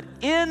wholeness. But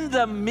in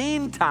the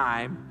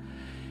meantime,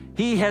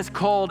 he has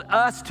called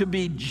us to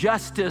be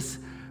justice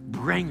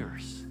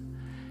bringers.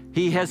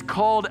 He has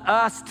called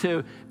us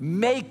to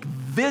make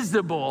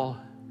visible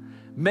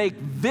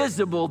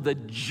the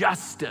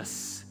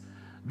justice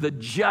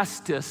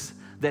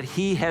that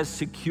he has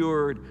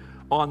secured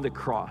on the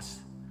cross.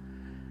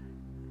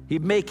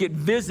 He'd make it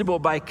visible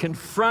by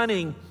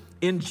confronting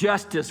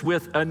injustice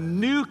with a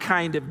new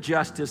kind of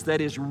justice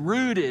that is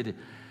rooted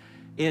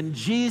in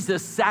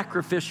Jesus'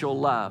 sacrificial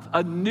love,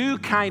 a new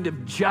kind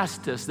of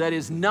justice that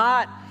is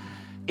not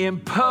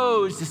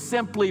imposed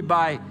simply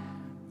by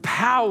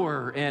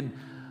power and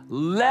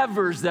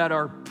levers that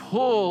are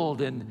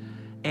pulled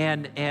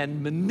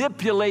and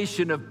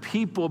manipulation of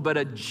people, but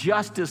a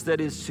justice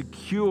that is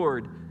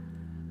secured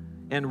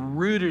and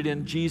rooted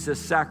in Jesus'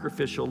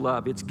 sacrificial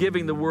love. It's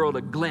giving the world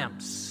a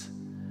glimpse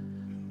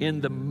in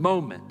the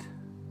moment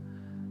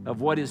of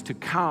what is to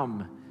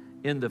come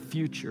in the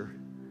future.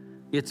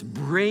 It's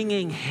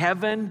bringing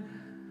heaven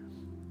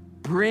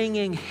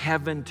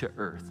to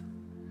earth.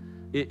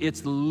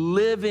 It's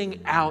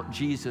living out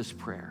Jesus'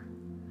 prayer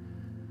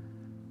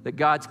that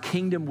God's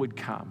kingdom would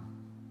come,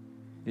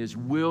 his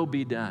will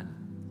be done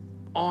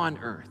on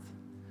earth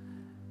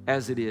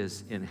as it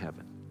is in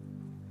heaven.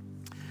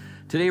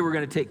 Today we're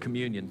going to take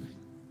communion.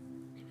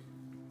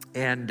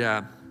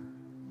 And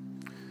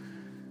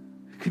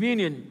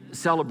communion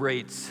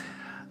celebrates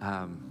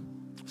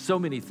so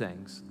many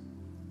things.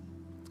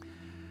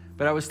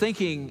 But I was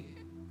thinking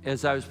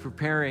as I was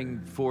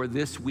preparing for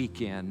this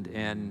weekend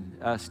and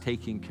us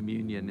taking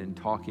communion and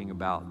talking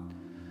about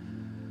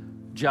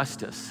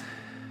justice,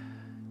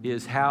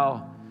 is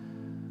how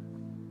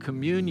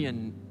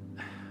communion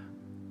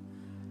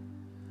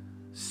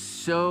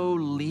so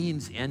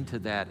leans into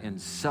that and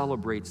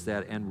celebrates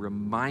that and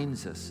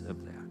reminds us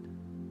of that.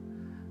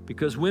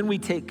 Because when we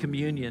take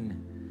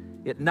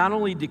communion, it not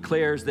only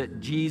declares that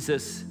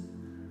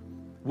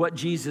what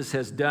Jesus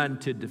has done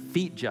to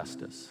defeat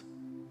justice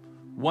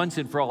once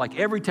and for all. Like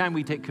every time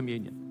we take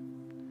communion,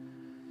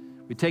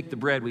 we take the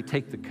bread, we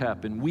take the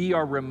cup, and we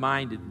are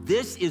reminded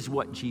this is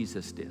what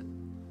Jesus did.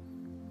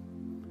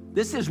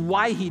 This is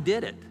why he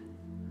did it.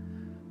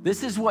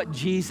 This is what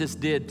Jesus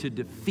did to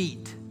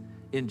defeat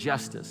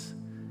injustice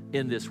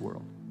in this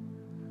world.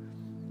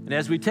 And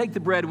as we take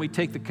the bread and we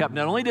take the cup,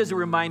 not only does it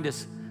remind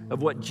us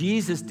of what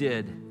Jesus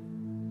did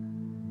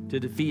to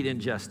defeat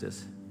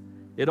injustice,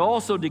 it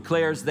also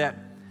declares that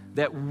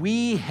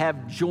we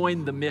have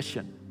joined the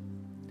mission.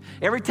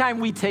 Every time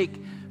we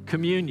take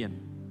communion,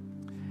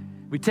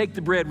 we take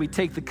the bread, we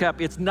take the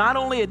cup, it's not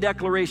only a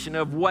declaration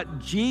of what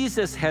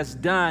Jesus has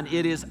done,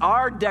 it is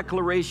our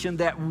declaration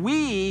that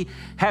we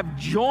have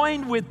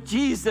joined with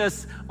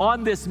Jesus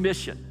on this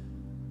mission.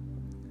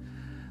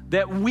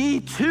 That we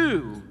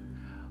too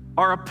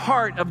are a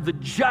part of the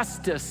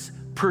justice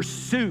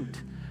pursuit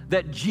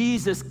that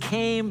Jesus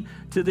came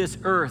to this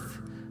earth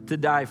to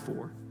die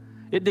for.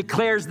 It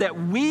declares that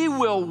we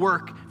will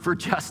work for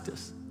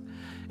justice.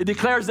 It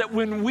declares that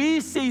when we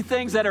see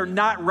things that are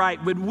not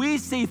right, when we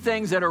see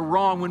things that are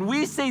wrong, when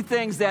we see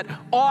things that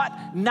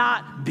ought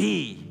not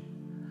be,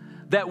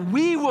 that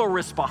we will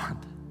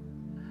respond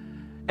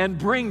and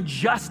bring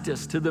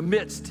justice to the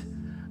midst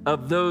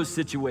of those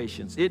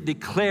situations. It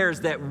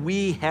declares that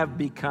we have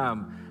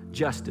become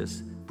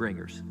justice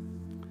bringers.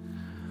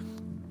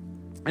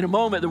 In a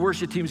moment, the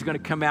worship team is going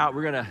to come out.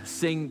 We're going to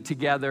sing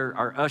together.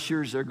 Our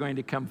ushers are going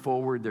to come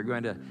forward. They're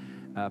going to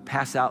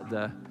pass out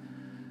the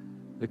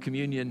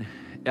communion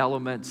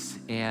elements.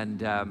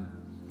 And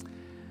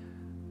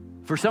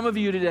for some of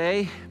you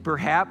today,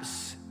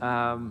 perhaps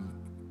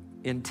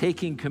in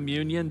taking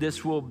communion,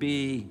 this will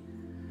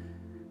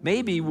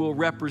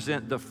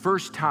represent the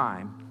first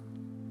time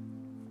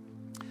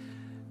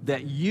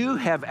that you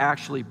have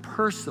actually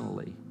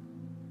personally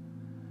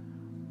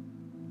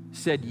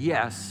said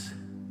yes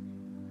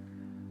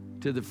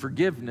to the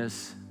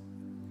forgiveness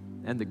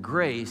and the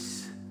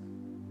grace,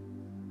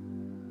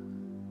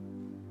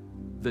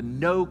 the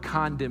no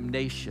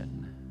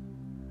condemnation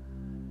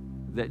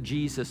that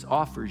Jesus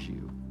offers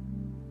you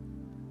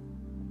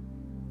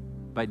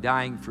by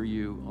dying for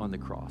you on the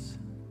cross.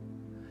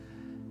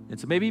 And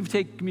so maybe you've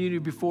taken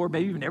communion before,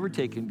 maybe you've never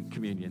taken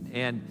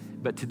communion,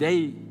 but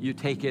today you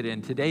take it,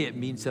 and today it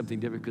means something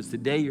different, because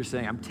today you're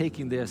saying, I'm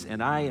taking this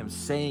and I am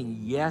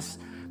saying yes,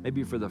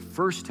 maybe for the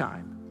first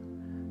time,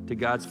 to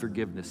God's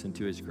forgiveness and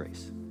to his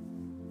grace.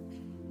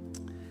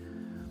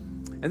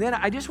 And then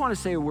I just want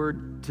to say a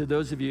word to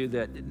those of you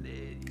that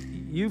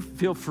you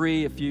feel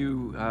free, if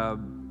you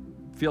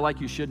feel like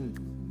you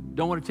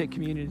don't want to take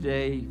communion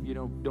today,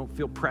 don't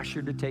feel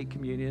pressured to take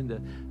communion.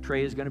 The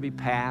tray is going to be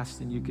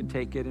passed, and you can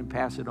take it and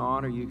pass it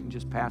on, or you can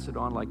just pass it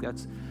on. Like,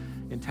 that's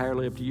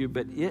entirely up to you.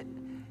 But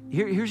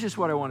here's just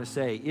what I want to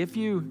say. If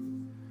you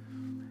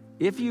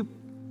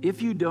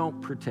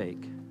don't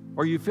partake,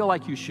 or you feel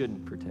like you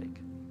shouldn't partake,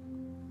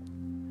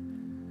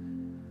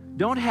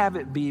 don't have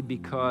it be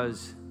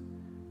because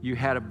you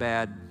had a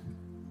bad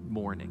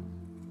morning,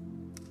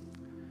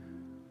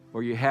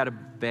 or you had a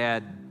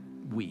bad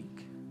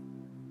week,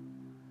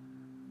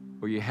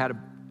 or you had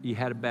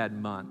a bad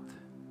month,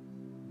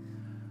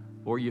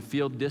 or you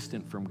feel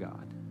distant from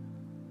God,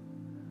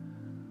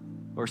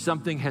 or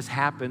something has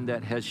happened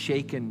that has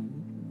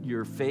shaken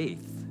your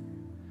faith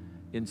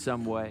in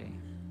some way,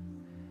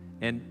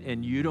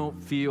 and you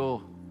don't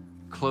feel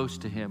close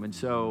to him. And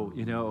so,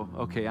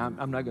 okay,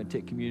 I'm not going to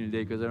take communion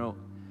today because I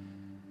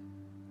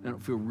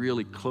don't feel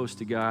really close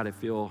to God. I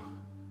feel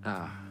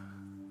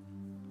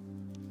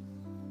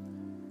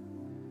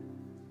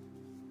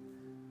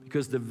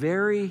because the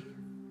very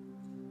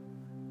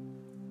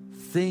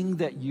thing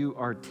that you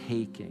are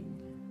taking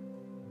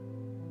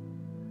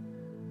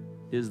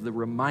is the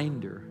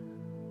reminder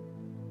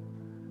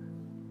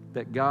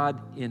that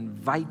God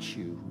invites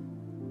you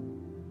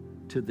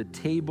to the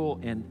table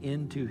and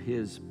into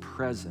his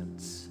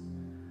presence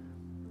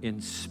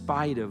in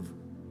spite of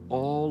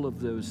all of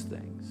those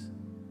things.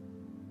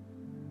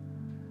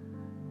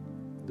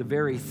 The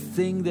very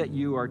thing that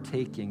you are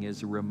taking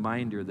is a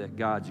reminder that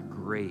God's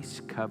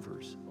grace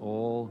covers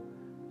all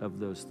of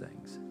those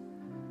things.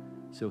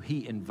 So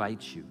he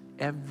invites you,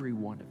 every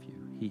one of you,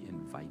 he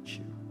invites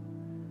you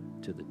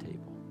to the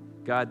table.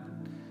 God,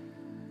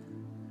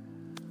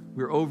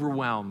 we're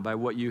overwhelmed by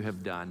what you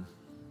have done.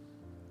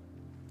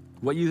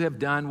 What you have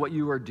done, what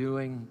you are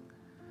doing,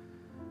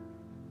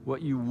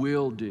 what you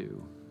will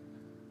do,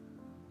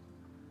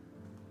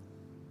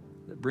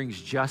 that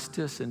brings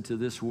justice into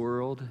this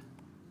world,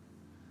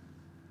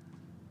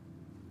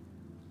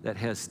 that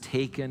has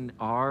taken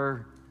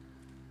our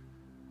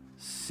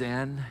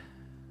sin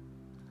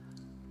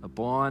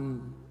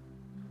upon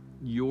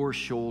your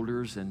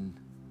shoulders and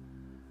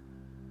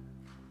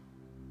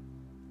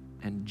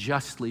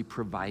justly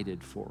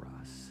provided for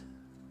us.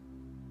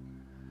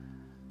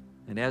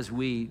 And as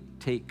we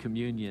take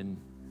communion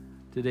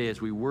today,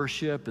 as we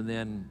worship and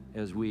then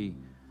as we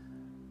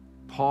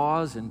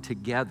pause and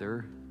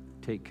together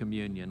take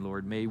communion,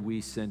 Lord, may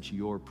we sense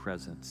your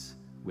presence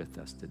with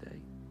us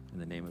today. In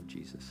the name of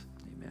Jesus,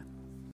 amen.